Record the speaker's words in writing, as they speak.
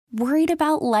Worried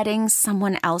about letting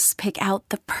someone else pick out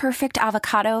the perfect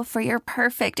avocado for your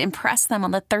perfect impress them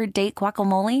on the third date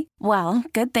guacamole? Well,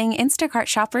 good thing Instacart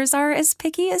shoppers are as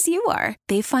picky as you are.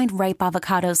 They find ripe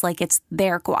avocados like it's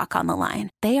their guac on the line.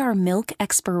 They are milk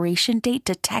expiration date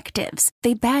detectives.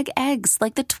 They bag eggs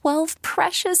like the 12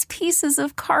 precious pieces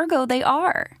of cargo they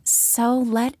are. So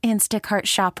let Instacart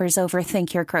shoppers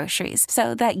overthink your groceries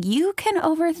so that you can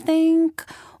overthink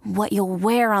what you'll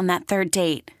wear on that third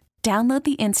date. Download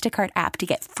the Instacart app to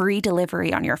get free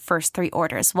delivery on your first 3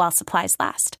 orders while supplies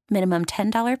last. Minimum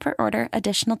 $10 per order.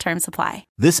 Additional terms apply.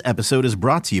 This episode is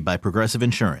brought to you by Progressive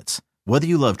Insurance. Whether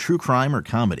you love true crime or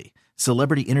comedy,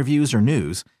 celebrity interviews or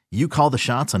news, you call the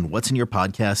shots on what's in your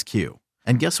podcast queue.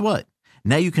 And guess what?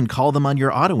 Now you can call them on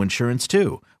your auto insurance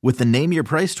too with the Name Your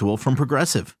Price tool from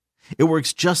Progressive. It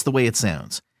works just the way it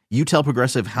sounds. You tell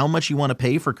Progressive how much you want to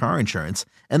pay for car insurance,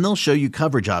 and they'll show you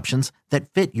coverage options that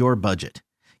fit your budget.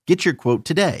 Get your quote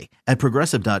today at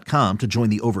Progressive.com to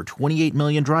join the over 28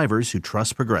 million drivers who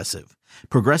trust Progressive.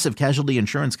 Progressive Casualty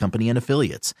Insurance Company and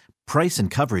Affiliates. Price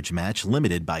and coverage match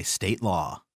limited by state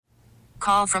law.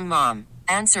 Call from mom.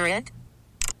 Answer it.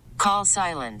 Call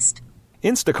silenced.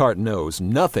 Instacart knows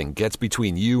nothing gets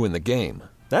between you and the game.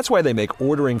 That's why they make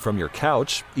ordering from your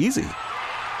couch easy.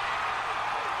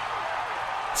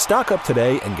 Stock up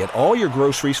today and get all your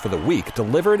groceries for the week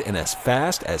delivered in as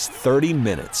fast as 30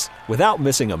 minutes without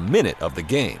missing a minute of the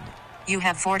game. You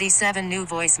have 47 new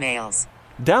voicemails.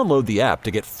 Download the app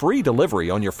to get free delivery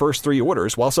on your first 3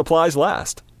 orders while supplies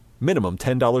last. Minimum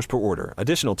 $10 per order.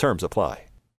 Additional terms apply.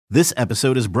 This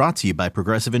episode is brought to you by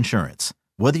Progressive Insurance.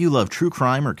 Whether you love true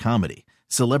crime or comedy,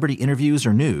 celebrity interviews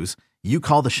or news, you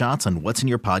call the shots on what's in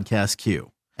your podcast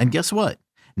queue. And guess what?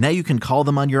 Now you can call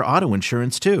them on your auto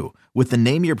insurance too with the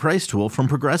Name Your Price tool from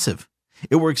Progressive.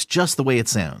 It works just the way it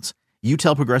sounds. You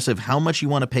tell Progressive how much you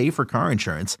want to pay for car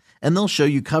insurance, and they'll show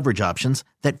you coverage options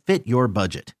that fit your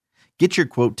budget. Get your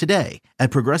quote today at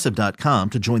Progressive.com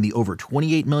to join the over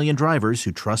 28 million drivers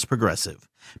who trust Progressive.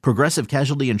 Progressive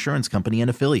Casualty Insurance Company and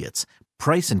Affiliates.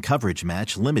 Price and coverage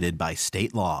match limited by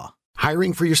state law.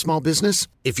 Hiring for your small business?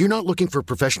 If you're not looking for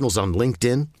professionals on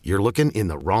LinkedIn, you're looking in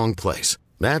the wrong place.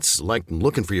 That's like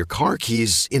looking for your car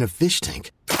keys in a fish tank.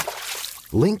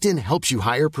 LinkedIn helps you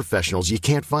hire professionals you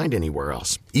can't find anywhere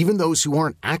else, even those who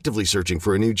aren't actively searching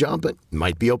for a new job but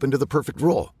might be open to the perfect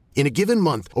role. In a given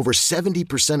month, over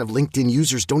 70% of LinkedIn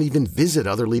users don't even visit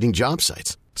other leading job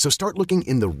sites. So start looking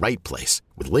in the right place.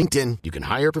 With LinkedIn, you can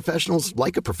hire professionals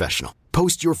like a professional.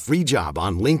 Post your free job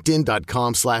on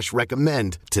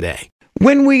linkedin.com/recommend today.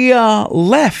 When we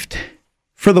left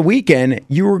for the weekend,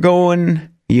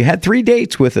 you had 3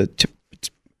 dates with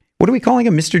what are we calling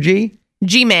him, Mr. G?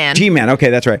 G-Man. G-Man,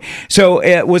 okay, that's right.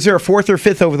 So was there a 4th or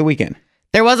 5th over the weekend?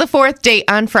 There was a 4th date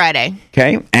on Friday.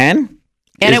 Okay, and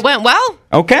it went well.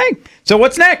 Okay, so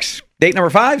what's next? Date number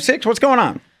 5, 6, what's going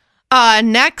on?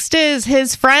 Next is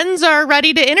his friends are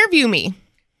ready to interview me.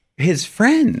 His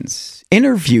friends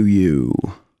interview you?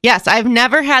 Yes, I've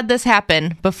never had this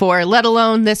happen before, let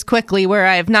alone this quickly, where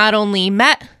I've not only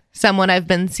met someone I've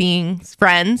been seeing,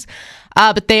 friends,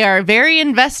 but they are very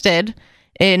invested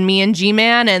in me and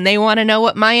G-Man, and they want to know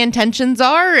what my intentions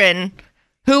are and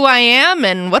who I am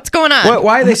and what's going on.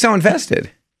 Why are they so invested,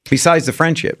 besides the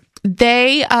friendship?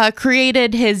 They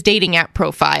created his dating app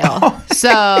profile.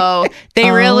 So they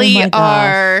really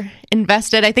are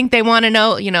invested. I think they want to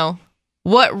know,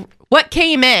 what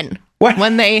came in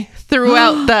when they threw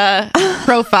out the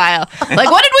profile.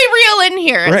 Like, what did we reel in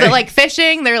here? Is it like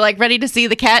fishing? They're like ready to see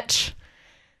the catch.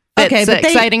 Okay, but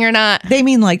exciting or not. They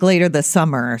mean like later this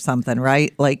summer or something,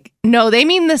 right? Like, no, they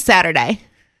mean this Saturday.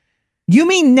 You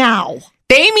mean now?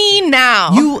 They mean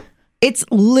now. It's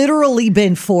literally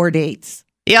been 4 dates.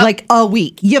 Yep. Like a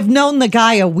week. You've known the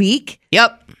guy a week?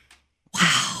 Yep.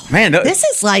 Wow. Man, this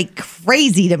is like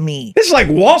crazy to me. This is like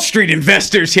Wall Street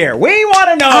investors here. We want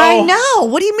to know. I know.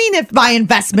 What do you mean if my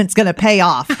investment's going to pay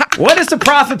off? What is the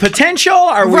profit potential?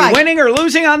 Are we winning or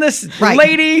losing on this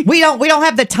lady? We don't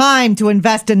have the time to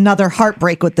invest in another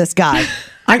heartbreak with this guy.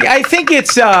 I think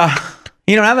it's, now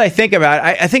that I think about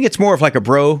it, I think it's more of like a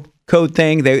bro code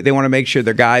thing. They want to make sure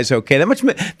their guy's okay.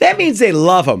 That means they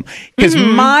love him. Because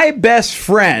my best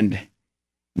friend,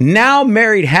 now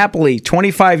married happily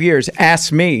 25 years,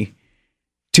 asked me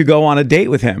to go on a date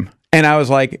with him. And I was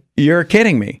like, you're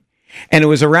kidding me. And it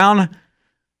was around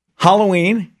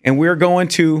Halloween, and we were going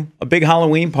to a big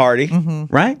Halloween party,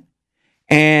 right?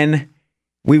 And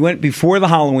we went before the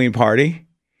Halloween party,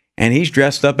 and he's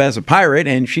dressed up as a pirate,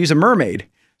 and she's a mermaid.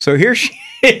 So here she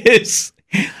is,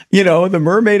 the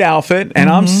mermaid outfit, and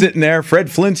I'm sitting there,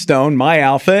 Fred Flintstone, my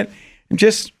outfit, and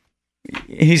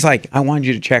he's like, I wanted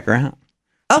you to check her out.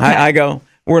 Okay. I go,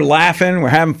 We're laughing. We're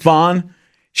having fun.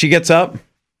 She gets up,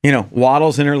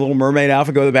 waddles in her little mermaid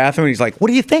outfit, go to the bathroom. And he's like, what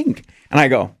do you think? And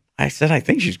I said, I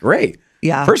think she's great.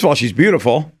 Yeah. First of all, she's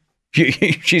beautiful.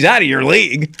 She's out of your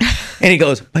league. And he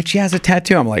goes, but she has a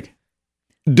tattoo. I'm like,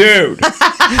 dude,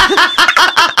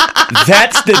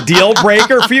 that's the deal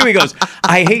breaker for you? He goes,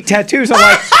 I hate tattoos. I'm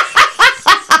like,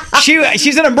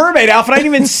 she's in a mermaid outfit. I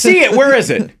didn't even see it. Where is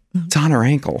it? It's on her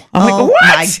ankle. I'm like, what?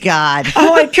 My God.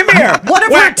 I'm like, come here. One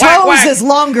of her toes is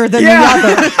longer than the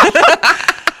other.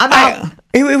 I'm out.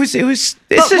 It's But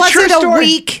a was true it a story.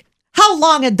 week? How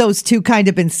long had those two kind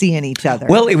of been seeing each other?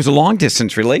 Well, it was a long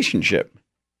distance relationship.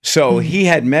 So he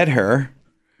had met her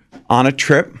on a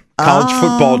trip, college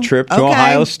football trip to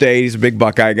Ohio State. He's a big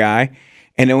Buckeye guy.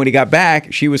 And then when he got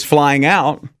back, she was flying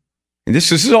out. And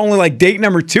this is only like date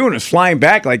number 2, and it was flying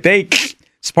back like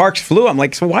sparks flew. I'm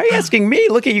like, so why are you asking me?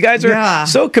 Look at you guys are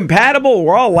so compatible.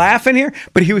 We're all laughing here.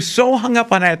 But he was so hung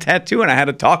up on that tattoo, and I had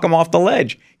to talk him off the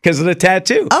ledge because of the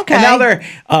tattoo. Okay. And now they're,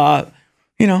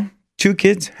 2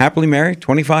 kids, happily married,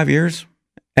 25 years.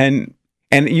 And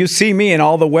you see me in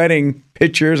all the wedding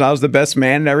pictures. I was the best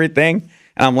man and everything.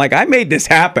 And I'm like, I made this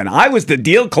happen. I was the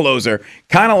deal closer.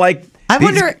 Kind of like. I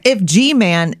wonder if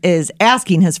G-Man is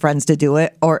asking his friends to do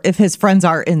it or if his friends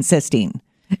are insisting.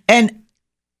 And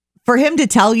for him to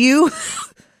tell you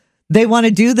they want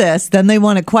to do this, then they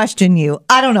want to question you.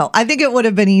 I don't know. I think it would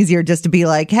have been easier just to be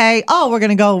like, hey, we're going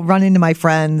to go run into my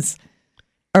friends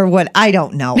or what. I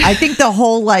don't know. I think the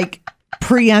whole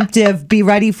preemptive, be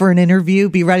ready for an interview,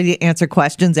 be ready to answer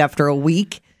questions after a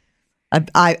week.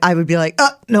 I would be like,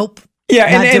 nope. Yeah,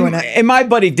 and my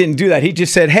buddy didn't do that. He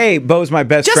just said, hey, Bo's my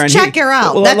best friend. Just check her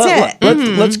out. That's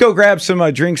it. Let's go grab some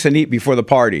drinks and eat before the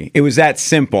party. It was that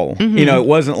simple. It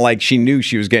wasn't like she knew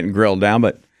she was getting grilled down,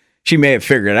 but she may have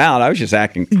figured it out. I was just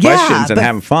asking questions and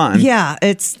having fun. Yeah,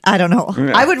 I don't know.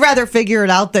 Yeah. I would rather figure it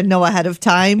out than know ahead of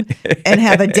time and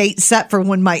have a date set for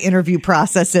when my interview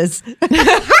process is.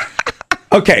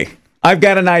 Okay, I've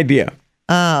got an idea.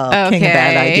 Oh, okay. King of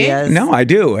bad ideas. No, I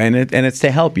do, and it's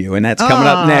to help you, and that's coming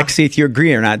up next. See if you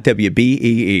agree or not.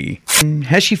 WBEE.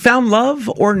 Has she found love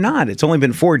or not? It's only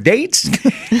been 4 dates.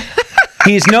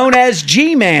 He's known as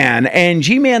G-Man, and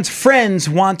G-Man's friends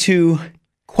want to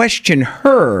question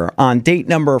her on date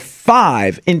number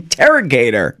 5.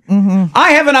 Interrogate her. Mm-hmm.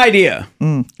 I have an idea.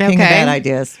 King of bad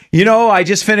ideas. I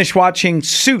just finished watching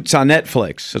Suits on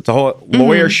Netflix. It's a whole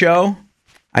lawyer show.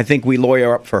 I think we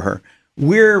lawyer up for her.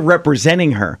 We're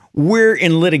representing her. We're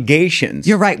in litigations.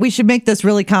 You're right. We should make this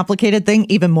really complicated thing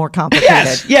even more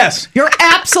complicated. Yes. You're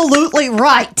absolutely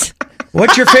right.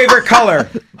 What's your favorite color?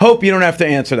 Hope you don't have to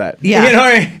answer that.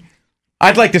 Yeah.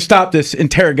 I'd like to stop this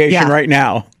interrogation right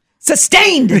now.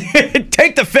 Sustained.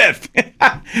 Take the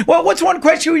 5th. Well, what's one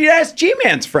question you'd ask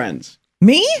G-Man's friends?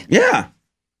 Me? Yeah.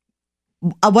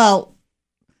 Well,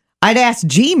 I'd ask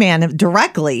G-Man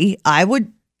directly. I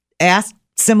would ask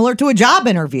similar to a job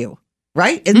interview.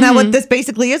 Right? Isn't that what this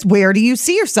basically is? Where do you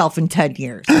see yourself in 10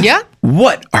 years? Yeah.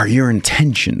 What are your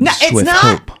intentions it's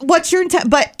not Hope? What's your intent?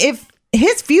 But if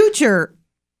his future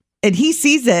and he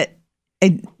sees it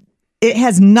and it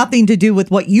has nothing to do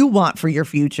with what you want for your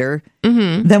future,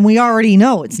 then we already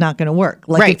know it's not going to work.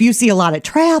 Like if you see a lot of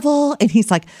travel and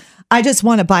he's like, I just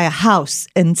want to buy a house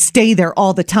and stay there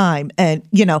all the time and,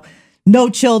 no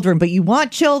children, but you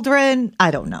want children.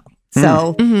 I don't know.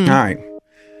 So, all right.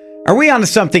 Are we onto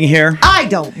something here? I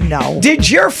don't know. Did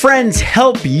your friends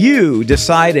help you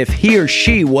decide if he or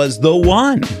she was the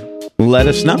one? Let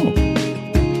us know.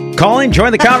 Call in,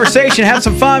 join the conversation, have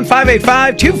some fun.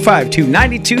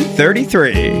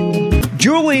 585-252-9233.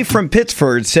 Julie from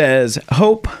Pittsford says,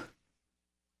 Hope,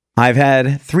 I've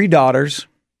had 3 daughters,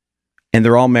 and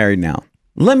they're all married now.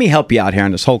 Let me help you out here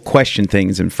on this whole question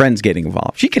things and friends getting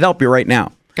involved. She could help you right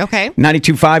now. Okay.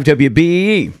 92.5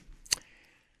 WBEE.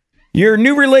 Your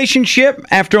new relationship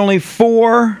after only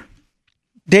 4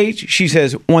 dates, she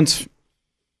says, once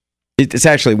it's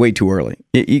actually way too early.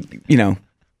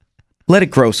 Let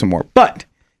it grow some more. But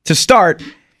to start,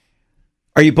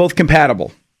 are you both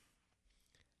compatible?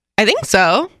 I think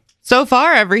so. So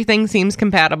far, everything seems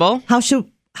compatible. How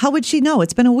would she know?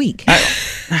 It's been a week.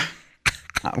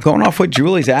 I'm going off what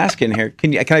Julie's asking here.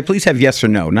 Can I please have yes or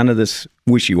no? None of this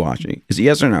wishy-washy. Is it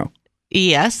yes or no?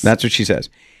 Yes. That's what she says.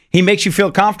 He makes you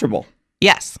feel comfortable.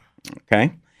 Yes.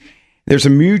 Okay. There's a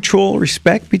mutual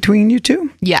respect between you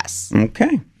two? Yes.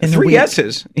 Okay. 3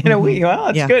 yeses.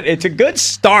 It's good. It's a good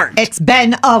start. It's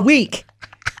been a week.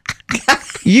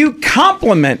 You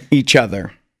compliment each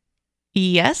other.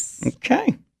 Yes.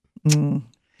 Okay.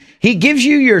 He gives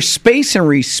you your space and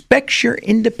respects your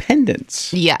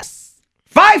independence. Yes.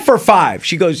 5 for 5.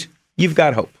 She goes, you've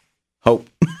got hope. Hope.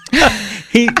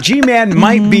 G-Man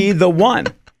might be the one.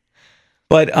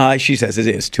 But she says it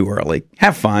is too early.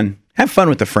 Have fun. Have fun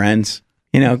with the friends.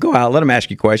 Go out, let them ask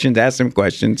you questions, ask them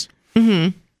questions.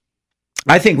 Mm-hmm.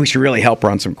 I think we should really help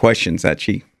her on some questions that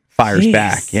she fires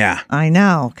back. Yeah. I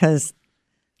know, because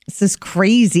this is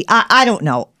crazy. I don't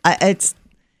know. It's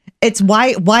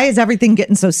why is everything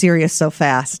getting so serious so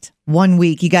fast? 1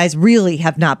 week. You guys really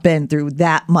have not been through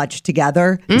that much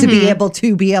together to be able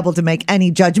to make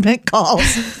any judgment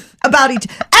calls about each.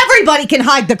 Everybody can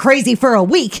hide the crazy for a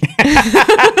week.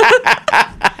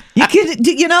 You could,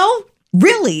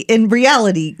 really, in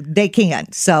reality, they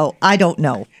can't. So I don't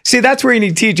know. See, that's where you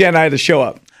need TJ and I to show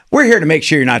up. We're here to make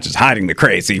sure you're not just hiding the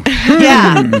crazy.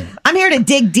 Yeah. I'm here to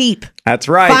dig deep. That's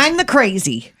right. Find the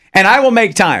crazy. And I will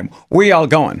make time. Where y'all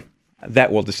going?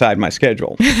 That will decide my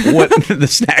schedule. What the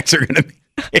snacks are going to be.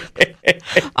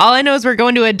 All I know is we're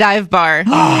going to a dive bar.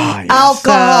 Yes.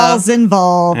 Alcohol's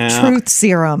involved. Yeah. Truth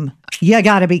serum. You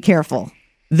got to be careful.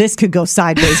 This could go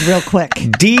sideways real quick.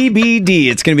 DBD.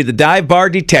 It's going to be the Dive Bar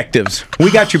Detectives.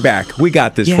 We got your back. We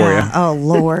got this for you. Oh,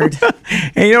 Lord.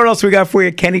 And you know what else we got for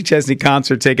you? Kenny Chesney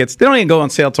concert tickets. They don't even go on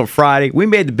sale till Friday. We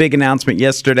made the big announcement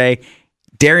yesterday.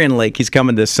 Darien Lake, he's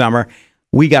coming this summer.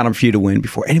 We got them for you to win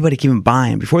before anybody can even buy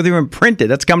them, before they're even printed.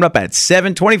 That's coming up at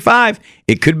 7:25.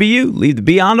 It could be you. Leave the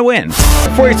B on to win.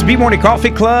 For you, it's the B Morning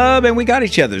Coffee Club, and we got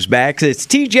each other's backs. It's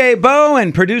TJ Bo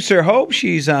and producer Hope.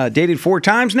 She's dated 4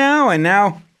 times now, and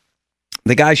now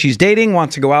the guy she's dating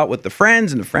wants to go out with the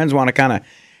friends, and the friends want to kind of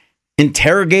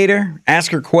interrogate her,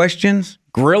 ask her questions,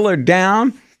 grill her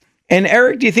down. And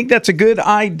Eric, do you think that's a good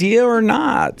idea or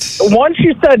not? Once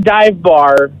you said dive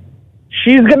bar,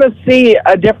 she's going to see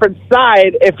a different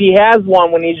side if he has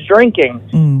one when he's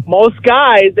drinking. Most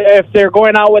guys, if they're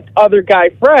going out with other guy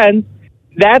friends,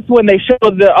 that's when they show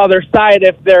the other side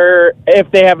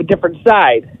if they have a different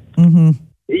side. Mm-hmm.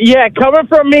 Yeah, coming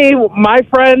from me, my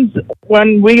friends,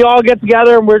 when we all get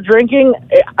together and we're drinking,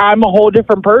 I'm a whole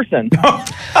different person.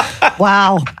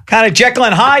 Wow. Kind of Jekyll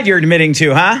and Hyde you're admitting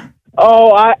to, huh?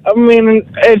 Oh, I mean,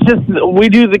 it's just, we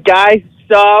do the guy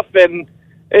stuff, and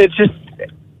it's just,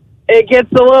 it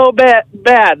gets a little bit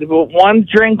bad. One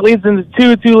drink leads into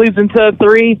 2, 2 leads into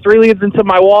 3, 3 leads into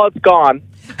my wallet's gone.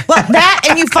 Well, that,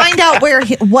 and you find out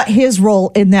what his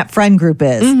role in that friend group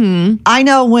is. Mm-hmm. I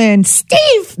know when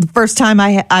Steve, the first time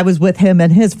I was with him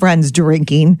and his friends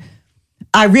drinking,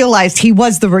 I realized he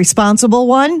was the responsible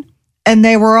one, and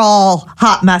they were all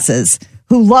hot messes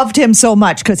who loved him so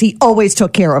much because he always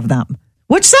took care of them,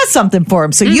 which says something for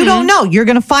him. So you don't know. You're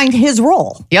going to find his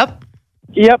role. Yep,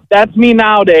 that's me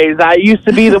nowadays. I used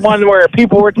to be the one where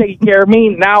people were taking care of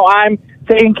me. Now I'm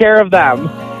taking care of them.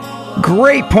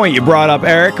 Great point you brought up,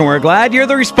 Eric, and we're glad you're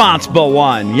the responsible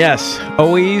one. Yes,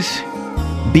 always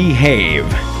behave.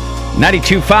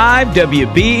 92.5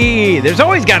 WBE. There's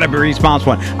always got to be a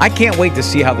responsible one. I can't wait to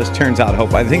see how this turns out,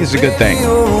 Hope. I think it's a good thing.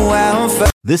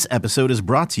 This episode is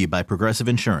brought to you by Progressive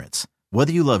Insurance.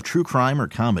 Whether you love true crime or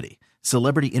comedy,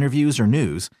 celebrity interviews or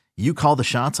news, you call the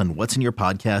shots on what's in your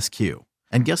podcast queue.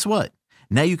 And guess what?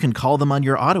 Now you can call them on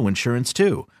your auto insurance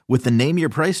too with the Name Your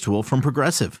Price tool from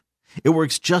Progressive. It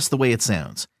works just the way it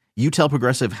sounds. You tell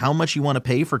Progressive how much you want to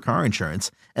pay for car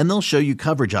insurance, and they'll show you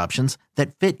coverage options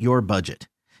that fit your budget.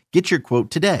 Get your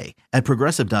quote today at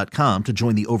Progressive.com to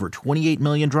join the over 28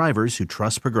 million drivers who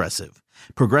trust Progressive.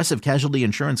 Progressive Casualty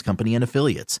Insurance Company and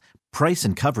Affiliates. Price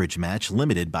and coverage match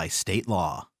limited by state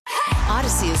law.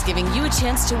 Odyssey is giving you a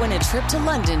chance to win a trip to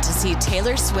London to see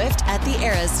Taylor Swift at the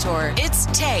Eras Tour. It's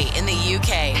Tay in the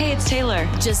UK. Hey, it's Taylor.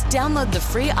 Just download the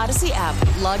free Odyssey app,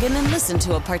 log in and listen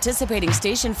to a participating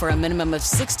station for a minimum of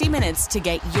 60 minutes to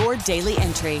get your daily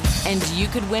entry. And you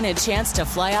could win a chance to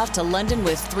fly off to London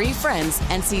with 3 friends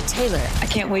and see Taylor. I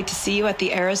can't wait to see you at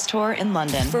the Eras Tour in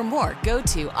London. For more, go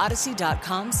to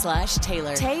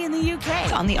odyssey.com/Taylor. Tay in the UK.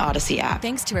 It's on the Odyssey app.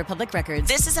 Thanks to Republic Records.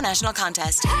 This is a national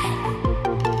contest.